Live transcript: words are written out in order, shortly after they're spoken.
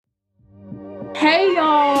Hey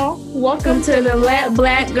y'all, welcome to the Let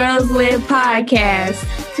Black Girls Live podcast.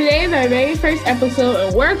 Today is our very first episode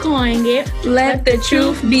and we're calling it Let the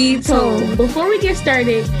Truth Be Told. Before we get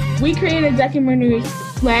started, we created a documentary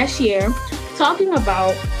last year talking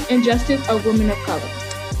about injustice of women of color.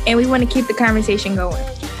 And we want to keep the conversation going.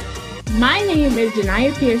 My name is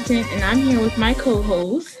Janiyah Pearson and I'm here with my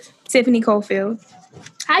co-host, Tiffany Cofield.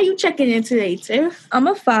 How you checking in today, Tiff? I'm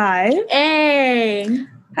a 5. Hey.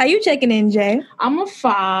 How you checking in, Jay? I'm a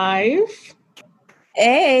 5.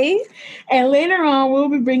 Hey. And later on, we'll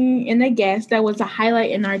be bringing in a guest that was a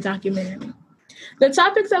highlight in our documentary. The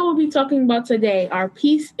topics that we'll be talking about today are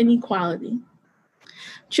peace and equality.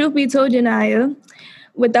 Truth be told, Janiyah,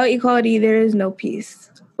 without equality, there is no peace.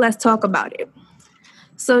 Let's talk about it.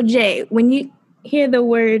 So, Jay, when you hear the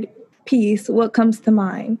word peace, what comes to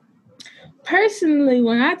mind? Personally,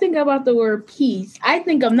 when I think about the word peace, I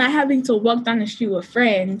think of not having to walk down the street with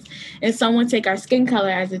friends and someone take our skin color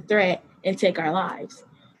as a threat and take our lives.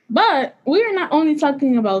 But we are not only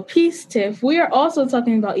talking about peace, Tiff, we are also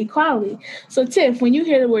talking about equality. So, Tiff, when you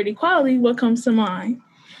hear the word equality, what comes to mind?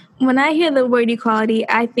 When I hear the word equality,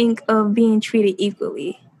 I think of being treated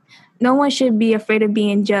equally. No one should be afraid of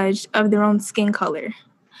being judged of their own skin color.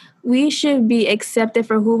 We should be accepted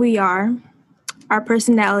for who we are, our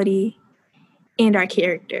personality, and our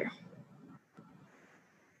character.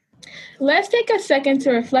 Let's take a second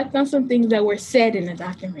to reflect on some things that were said in the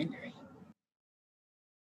documentary.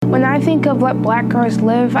 When I think of Let Black Girls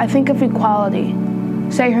Live, I think of equality.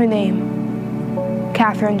 Say her name,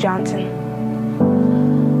 Katherine Johnson.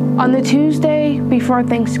 On the Tuesday before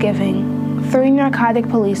Thanksgiving, 3 narcotic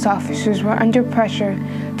police officers were under pressure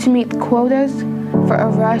to meet quotas for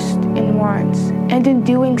arrest and warrants, and in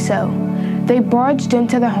doing so, they barged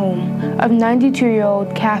into the home of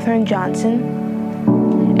 92-year-old Katherine Johnson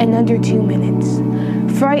in under 2 minutes.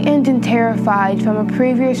 Frightened and terrified from a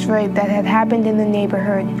previous rape that had happened in the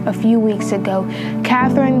neighborhood a few weeks ago,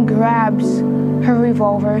 Katherine grabs her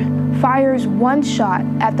revolver, fires 1 shot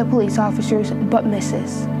at the police officers, but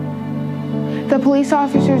misses. The police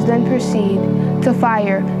officers then proceed to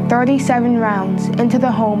fire 37 rounds into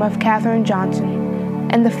the home of Katherine Johnson,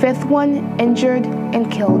 and the 5th one injured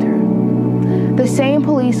and killed her. The same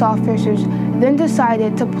police officers then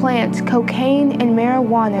decided to plant cocaine and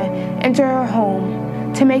marijuana into her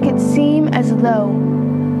home to make it seem as though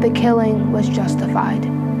the killing was justified.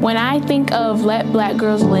 When I think of Let Black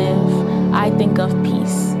Girls Live, I think of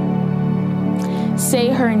peace. Say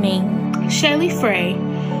her name. Shelly Frey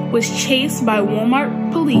was chased by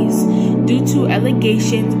Walmart police due to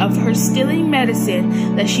allegations of her stealing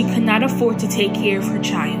medicine that she could not afford to take care of her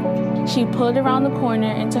child. She pulled around the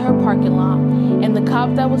corner into her parking lot, and the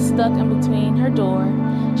cop that was stuck in between her door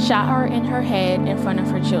shot her in her head in front of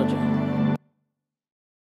her children.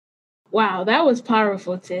 Wow, that was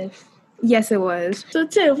powerful, Tiff. Yes, it was. So,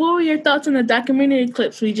 Tiff, what were your thoughts on the documentary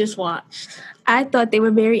clips we just watched? I thought they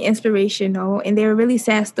were very inspirational, and they were really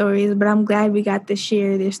sad stories, but I'm glad we got to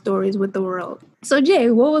share their stories with the world. So, Jay,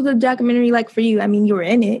 what was the documentary like for you? I mean, you were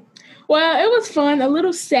in it. Well, it was fun, a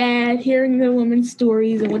little sad hearing the women's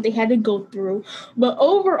stories and what they had to go through. But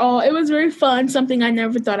overall, it was very fun, something I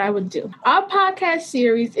never thought I would do. Our podcast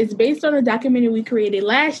series is based on a documentary we created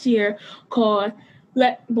last year called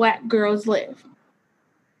Let Black Girls Live.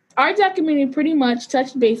 Our documentary pretty much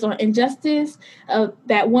touched base on injustice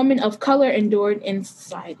that women of color endured in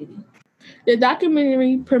society. The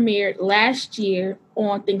documentary premiered last year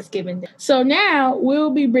on Thanksgiving Day. So now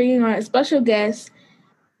we'll be bringing on a special guest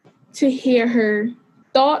to hear her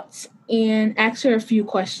thoughts and ask her a few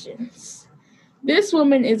questions. This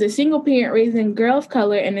woman is a single parent raising a girl of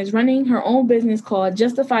color and is running her own business called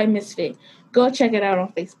Justified Misfit. Go check it out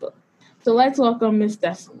on Facebook. So let's welcome Miss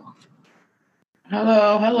Decima.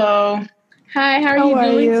 Hello. Hi, how are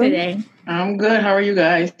you doing today? I'm good. How are you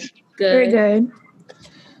guys? Good. Very good.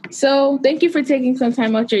 So thank you for taking some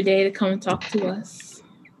time out your day to come and talk to us.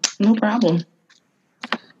 No problem.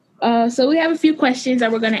 So we have a few questions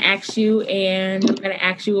that we're going to ask you, and we're going to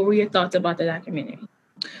ask you what were your thoughts about the documentary.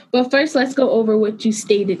 But first, let's go over what you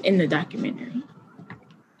stated in the documentary.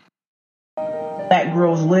 Black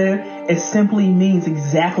Girls Live, it simply means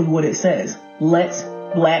exactly what it says. Let's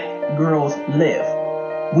Black Girls Live.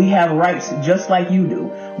 We have rights just like you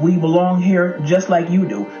do. We belong here just like you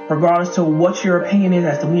do. Regardless to what your opinion is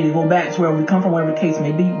as to me to go back to wherever we come from, whatever the case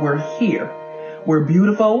may be, we're here. We're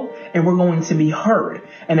beautiful and we're going to be heard.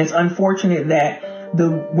 And it's unfortunate that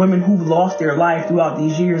the women who've lost their life throughout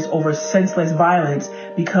these years over senseless violence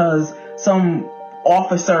because some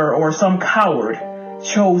officer or some coward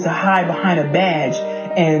chose to hide behind a badge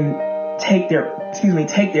and take their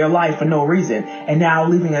take their life for no reason, and now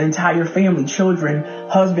leaving an entire family, children,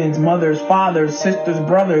 husbands, mothers, fathers, sisters,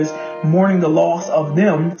 brothers, mourning the loss of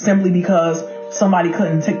them simply because somebody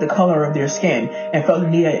couldn't take the color of their skin, and felt the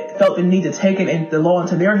need to take the law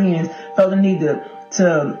into their hands, felt the need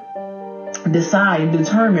to decide and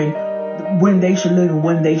determine when they should live and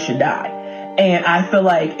when they should die. And I feel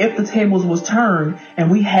like if the tables was turned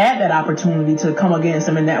and we had that opportunity to come against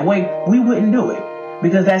them in that way, we wouldn't do it,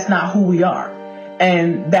 because that's not who we are.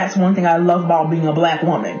 And that's one thing I love about being a black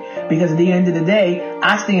woman, because at the end of the day,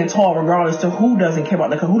 I stand tall regardless to who doesn't care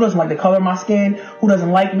about who doesn't like the color of my skin, who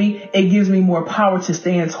doesn't like me. It gives me more power to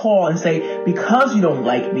stand tall and say, because you don't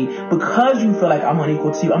like me, because you feel like I'm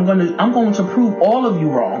unequal to you, I'm going to prove all of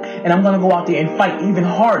you wrong, and I'm going to go out there and fight even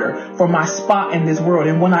harder for my spot in this world.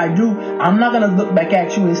 And when I do, I'm not going to look back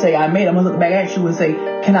at you and say I'm going to look back at you and say,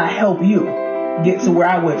 can I help you get to where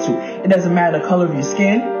I went to? It doesn't matter the color of your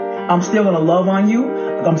skin. I'm still going to love on you.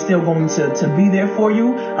 I'm still going to be there for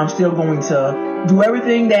you. I'm still going to do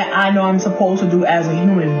everything that I know I'm supposed to do as a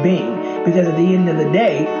human being. Because at the end of the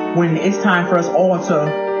day, when it's time for us all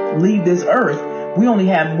to leave this earth, we only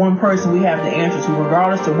have one person we have to answer to,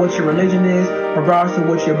 regardless of what your religion is, regardless of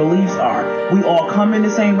what your beliefs are. We all come in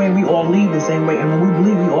the same way, we all leave the same way, and when we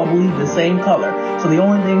believe, we all believe the same color. So the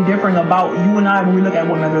only thing different about you and I when we look at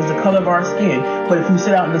one another is the color of our skin. But if you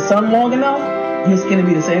sit out in the sun long enough, your skin will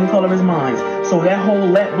be the same color as mine. So that whole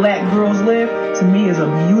 "let black girls live" to me is a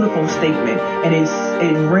beautiful statement, and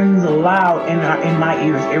it rings loud in my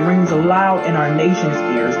ears. It rings loud in our nation's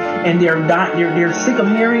ears, and they're sick of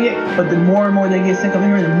hearing it. But the more and more they get sick of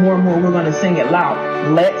hearing it, the more and more we're going to sing it loud.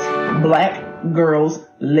 Let black girls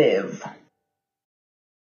live.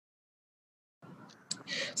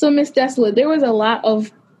 So, Miss Desolate, there was a lot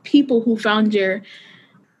of people who found your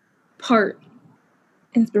part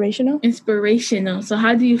inspirational. So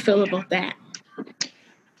how do you feel about that?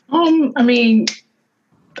 I mean,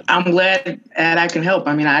 I'm glad that I can help.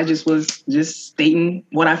 I mean, I just was stating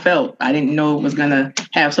what I felt. I didn't know it was going to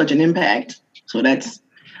have such an impact. So that's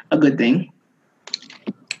a good thing.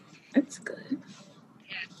 That's good.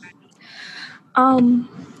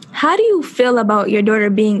 How do you feel about your daughter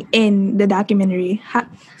being in the documentary?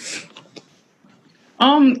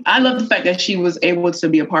 I love the fact that she was able to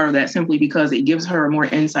be a part of that, simply because it gives her more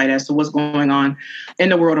insight as to what's going on in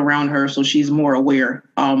the world around her, so she's more aware.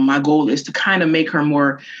 My goal is to kind of make her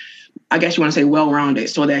more, I guess you want to say, well-rounded,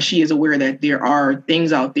 so that she is aware that there are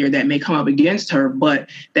things out there that may come up against her, but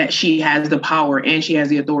that she has the power and she has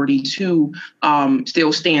the authority to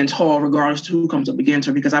still stand tall regardless to who comes up against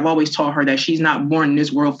her. Because I've always taught her that she's not born in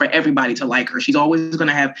this world for everybody to like her. She's always going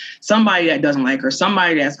to have somebody that doesn't like her,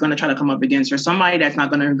 somebody that's going to try to come up against her, somebody that's not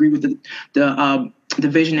going to agree with the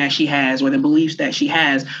vision that she has or the beliefs that she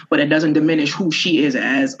has, but it doesn't diminish who she is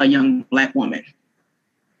as a young Black woman.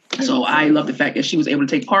 So I love the fact that she was able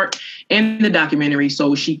to take part in the documentary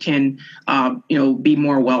so she can, be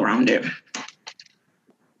more well-rounded.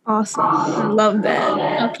 Awesome. I love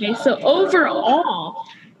that. Okay, so overall,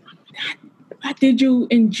 did you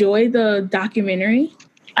enjoy the documentary?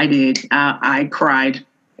 I did. I cried.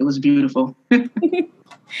 It was beautiful.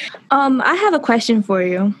 I have a question for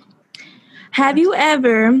you. Have you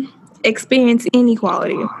ever experienced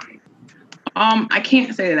inequality? I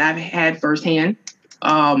can't say that I've had firsthand.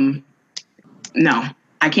 No,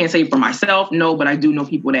 I can't say for myself, no, but I do know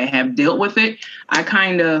people that have dealt with it. I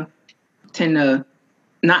kind of tend to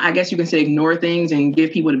not, I guess you can say, ignore things and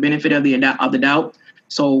give people the benefit of the doubt.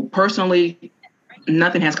 So personally,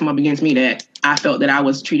 nothing has come up against me that I felt that I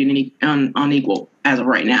was treated unequal as of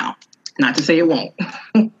right now. Not to say it won't.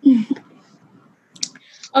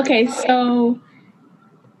 Okay, so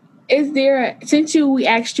since we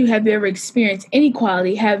asked you, have you ever experienced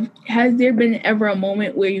inequality? Has there been ever a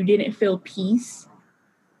moment where you didn't feel peace?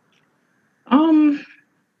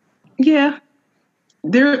 Yeah.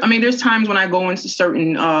 There's times when I go into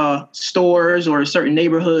certain stores or certain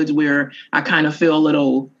neighborhoods where I kind of feel a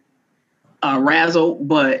little razzled,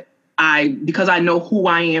 but because I know who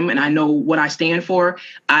I am and I know what I stand for,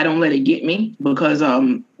 I don't let it get me, because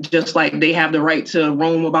just like they have the right to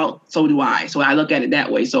roam about, so do I. So I look at it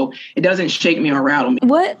that way. So it doesn't shake me or rattle me.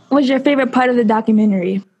 What was your favorite part of the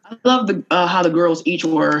documentary? I love how the girls each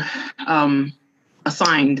were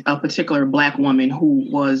assigned a particular Black woman who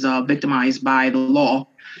was victimized by the law,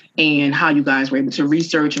 and how you guys were able to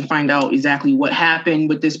research and find out exactly what happened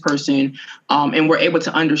with this person. And we're able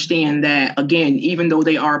to understand that, again, even though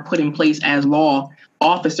they are put in place as law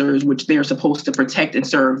officers, which they're supposed to protect and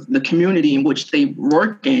serve the community in which they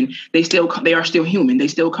work in, they are still human. They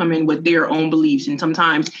still come in with their own beliefs. And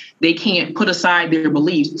sometimes they can't put aside their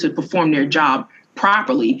beliefs to perform their job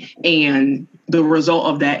properly. And the result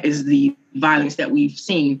of that is the violence that we've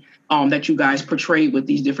seen that you guys portrayed with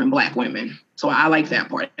these different Black women. So I like that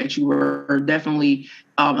part, that you were definitely,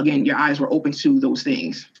 again, your eyes were open to those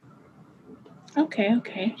things.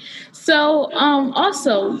 Okay. So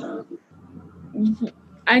also,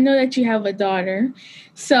 I know that you have a daughter.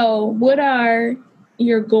 So what are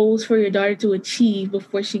your goals for your daughter to achieve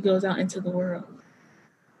before she goes out into the world?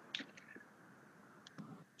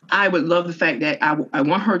 I would love the fact that I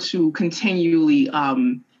want her to continually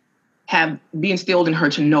be instilled in her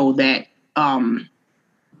to know that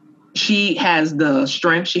she has the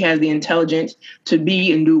strength, she has the intelligence to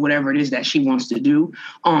be and do whatever it is that she wants to do.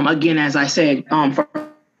 Again, as I said, for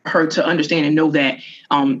her to understand and know that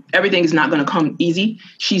everything is not going to come easy.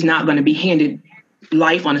 She's not going to be handed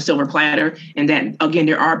life on a silver platter. And that, again,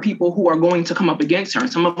 there are people who are going to come up against her.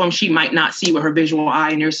 Some of them she might not see with her visual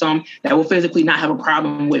eye, and there's some that will physically not have a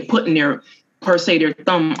problem with putting their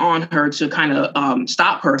thumb on her to kind of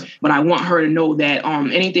stop her. But I want her to know that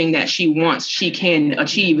anything that she wants, she can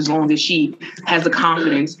achieve as long as she has the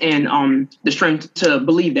confidence and the strength to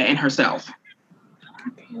believe that in herself.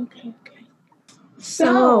 Okay.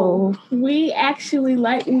 So we actually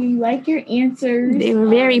like your answers. They were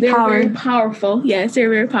very powerful. Yes, they're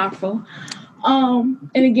very powerful. And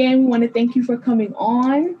again, we want to thank you for coming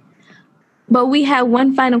on. But we have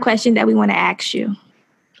one final question that we want to ask you.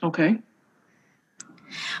 Okay.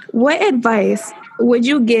 What advice would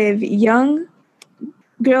you give young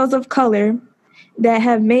girls of color that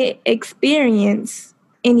have made experience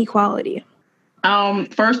inequality?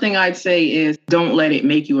 First thing I'd say is don't let it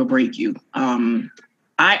make you or break you.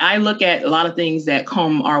 I look at a lot of things that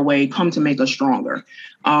come our way, come to make us stronger.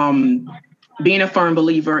 Being a firm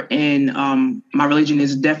believer in my religion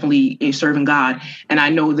is definitely serving God. And I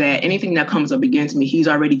know that anything that comes up against me, he's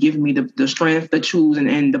already given me the strength, the tools,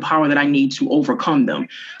 and the power that I need to overcome them.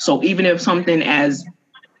 So even if something as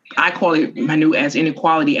I call it as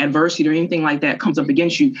inequality, adversity, or anything like that comes up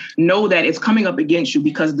against you, know that it's coming up against you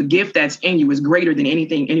because the gift that's in you is greater than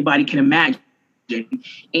anything anybody can imagine.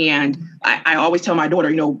 And I always tell my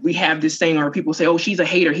daughter, we have this saying, or people say, oh, she's a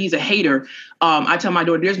hater, he's a hater. I tell my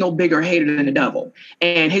daughter, there's no bigger hater than the devil.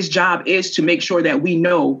 And his job is to make sure that we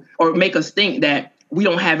know, or make us think that we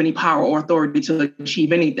don't have any power or authority to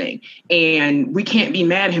achieve anything. And we can't be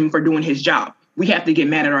mad at him for doing his job. We have to get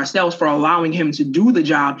mad at ourselves for allowing him to do the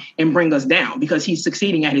job and bring us down because he's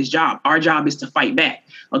succeeding at his job. Our job is to fight back.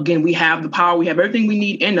 Again, we have the power. We have everything we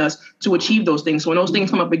need in us to achieve those things. So when those things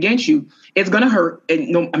come up against you, it's going to hurt. And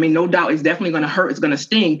no doubt, it's definitely going to hurt. It's going to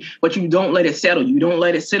sting, but you don't let it settle you. Don't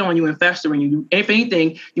let it sit on you and fester in you. If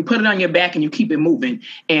anything, you put it on your back and you keep it moving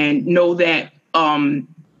and know that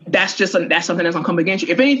that's something that's gonna come against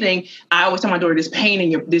you. If anything, I always tell my daughter, there's pain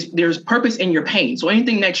in there's purpose in your pain. So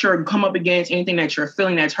anything that you're come up against, anything that you're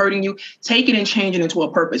feeling that's hurting you, take it and change it into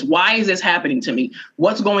a purpose. Why is this happening to me?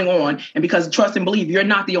 What's going on? And because trust and believe, you're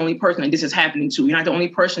not the only person that this is happening to. You're not the only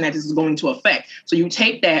person that this is going to affect. So you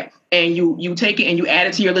take that and you take it and you add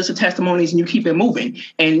it to your list of testimonies and you keep it moving.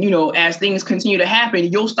 And, as things continue to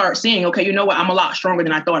happen, you'll start seeing, okay, you know what? I'm a lot stronger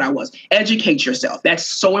than I thought I was. Educate yourself. That's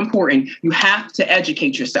so important. You have to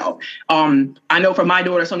educate yourself. I know for my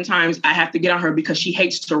daughter, sometimes I have to get on her because she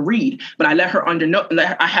hates to read, but I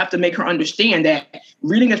I have to make her understand that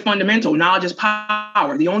reading is fundamental. Knowledge is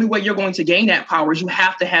power. The only way you're going to gain that power is you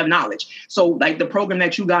have to have knowledge. So like the program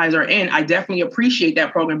that you guys are in, I definitely appreciate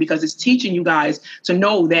that program because it's teaching you guys to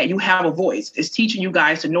know that you have a voice. It's teaching you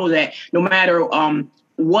guys to know that no matter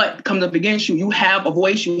what comes up against you, you have a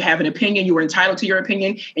voice, you have an opinion, you are entitled to your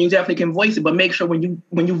opinion, and you definitely can voice it. But make sure when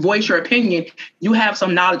you voice your opinion, you have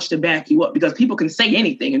some knowledge to back you up because people can say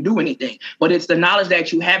anything and do anything. But it's the knowledge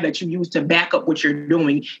that you have that you use to back up what you're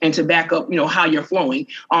doing and to back up, how you're flowing.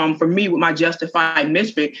 For me, with my Justified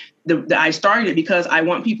Misfit, I started it because I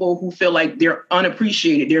want people who feel like they're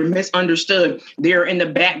unappreciated, they're misunderstood, they're in the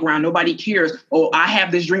background, nobody cares. Oh, I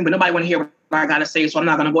have this dream, but nobody want to hear what I got to say, so I'm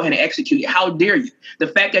not going to go ahead and execute it. How dare you? The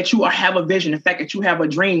fact that you have a vision, the fact that you have a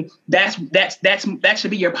dream, that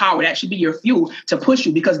should be your power. That should be your fuel to push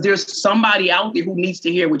you because there's somebody out there who needs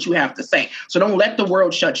to hear what you have to say. So don't let the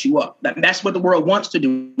world shut you up. That's what the world wants to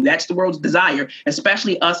do. That's the world's desire,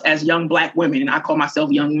 especially us as young Black women. And I call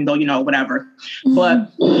myself young, even though, whatever. Mm-hmm.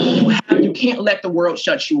 But you can't let the world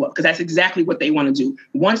shut you up because that's exactly what they want to do.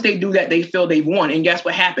 Once they do that, they feel they've won. And guess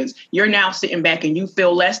what happens? You're now sitting back and you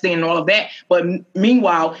feel less than and all of that. But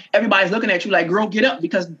meanwhile, everybody's looking at you like, girl, get up,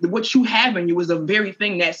 because what you have in you is the very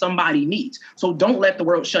thing that somebody needs. So don't let the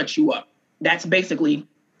world shut you up. That's basically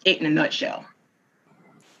it in a nutshell.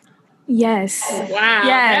 Yes. Wow.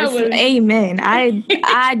 Yes. Amen.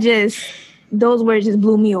 I just those words just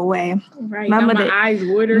blew me away. Right. My eyes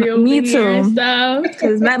watery over me here and too. stuff.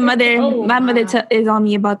 Because my mother, is on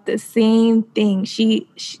me about the same thing. She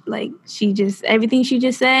just, everything she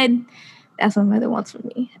just said, that's what my mother wants from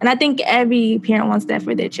me. And I think every parent wants that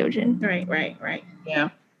for their children. Right. Yeah.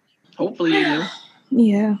 Hopefully they do.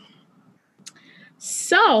 Yeah.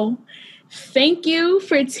 So, thank you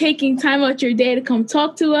for taking time out your day to come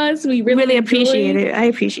talk to us. We really appreciate it. I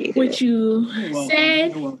appreciate what you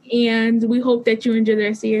said, and we hope that you enjoy the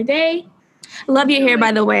rest of your day. Love your hair,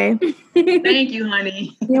 by the way. Thank you,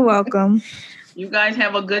 honey. You're welcome. You guys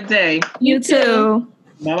have a good day. You too.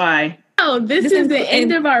 Bye-bye. So this is the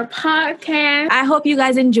end of our podcast. I hope you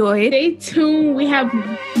guys enjoyed. Stay tuned. We have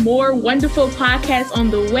more wonderful podcasts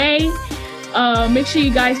on the way. Make sure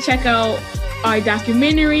you guys check out our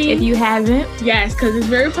documentary. If you haven't. Yes, because it's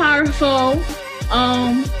very powerful.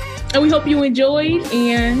 And we hope you enjoyed.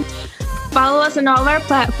 And follow us on all of our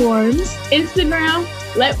platforms. Instagram,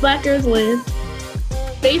 Let Black Girls Live.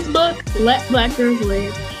 Facebook, Let Black Girls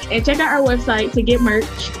Live. And check out our website to get merch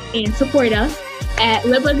and support us at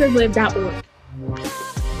letblackgirlslive.org.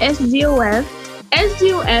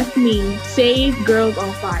 SGOF means Save Girls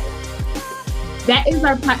on Fire. That is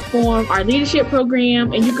our platform, our leadership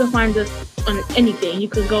program, and you can find us on anything. You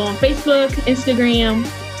can go on Facebook, Instagram,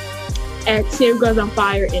 at Save Girls on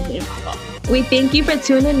Fire in the info. We thank you for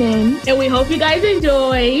tuning in. And we hope you guys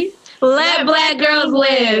enjoy Let Black Girls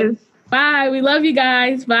Live. Bye. We love you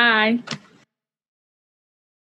guys. Bye.